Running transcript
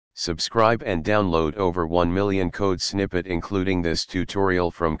Subscribe and download over 1 million code snippet including this tutorial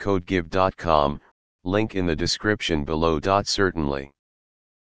from codegive.com, link in the description below. Certainly.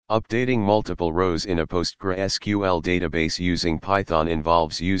 Updating multiple rows in a PostgreSQL database using Python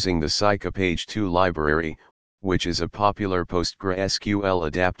involves using the Page2 library, which is a popular PostgreSQL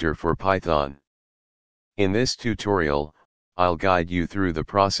adapter for Python. In this tutorial, I'll guide you through the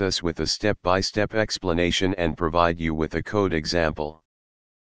process with a step-by-step explanation and provide you with a code example.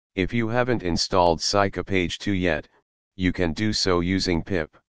 If you haven't installed Page2 yet, you can do so using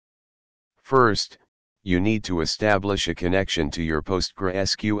pip. First, you need to establish a connection to your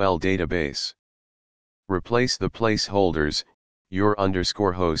PostgreSQL database. Replace the placeholders, your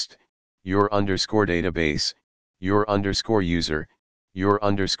 _host, your _database, your _user, your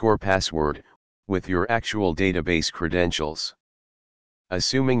 _password, with your actual database credentials.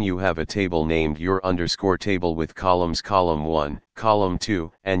 Assuming you have a table named your _table with columns column 1, column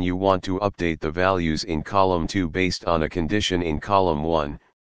 2, and you want to update the values in column 2 based on a condition in column 1,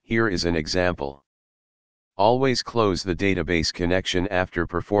 here is an example. Always close the database connection after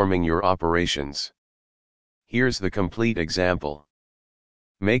performing your operations. Here's the complete example.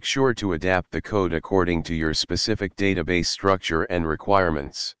 Make sure to adapt the code according to your specific database structure and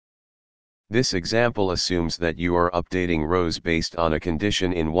requirements. This example assumes that you are updating rows based on a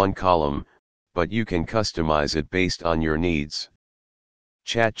condition in one column, but you can customize it based on your needs.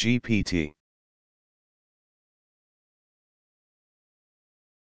 ChatGPT.